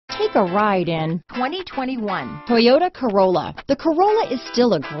Take a ride in 2021 Toyota Corolla. The Corolla is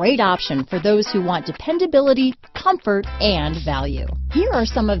still a great option for those who want dependability, comfort, and value. Here are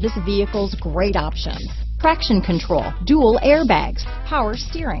some of this vehicle's great options: traction control, dual airbags, power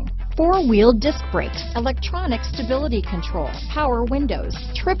steering, four-wheel disc brakes, electronic stability control, power windows,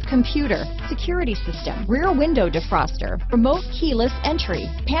 trip computer, security system, rear window defroster, remote keyless entry,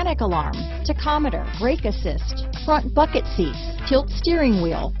 panic alarm, tachometer, brake assist, front bucket seats, tilt steering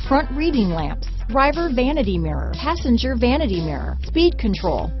wheel, front reading lamps, driver vanity mirror, passenger vanity mirror, speed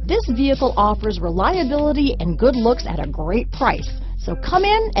control. This vehicle offers reliability and good looks at a great price. So come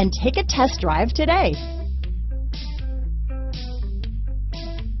in and take a test drive today.